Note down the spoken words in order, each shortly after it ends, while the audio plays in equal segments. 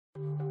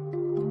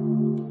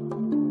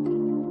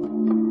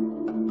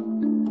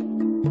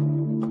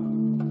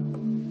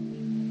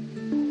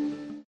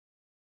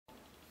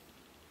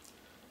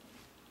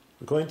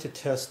going to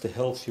test the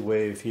healthy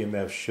wave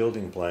EMF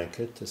shielding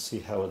blanket to see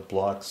how it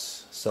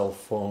blocks cell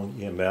phone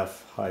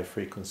EMF high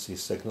frequency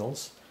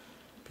signals.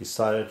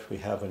 Beside it we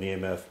have an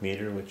EMF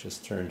meter which is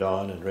turned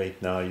on, and right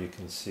now you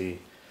can see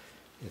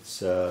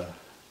it's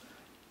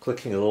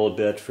clicking a little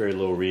bit, very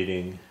low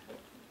reading,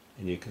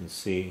 and you can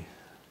see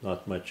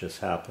not much is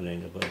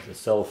happening above the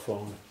cell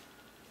phone.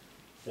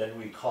 Then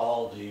we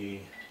call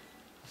the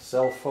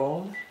cell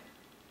phone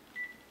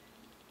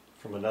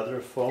from another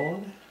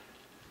phone,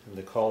 and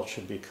the call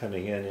should be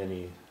coming in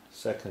any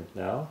second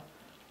now.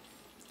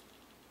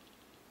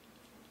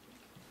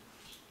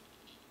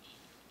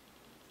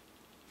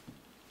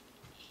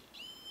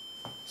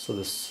 So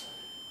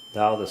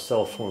now the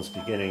cell phone is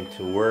beginning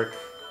to work.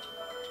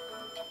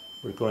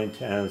 We're going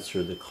to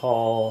answer the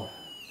call,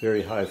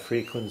 very high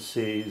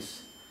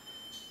frequencies,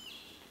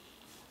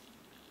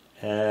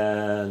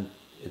 and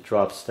it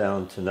drops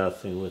down to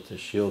nothing with the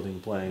shielding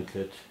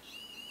blanket.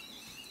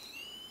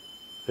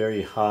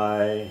 Very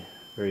high,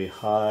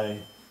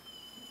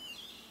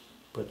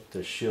 put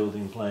the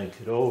shielding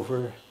blanket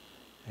over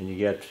and you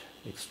get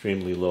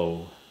extremely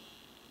low,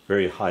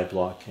 very high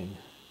blocking.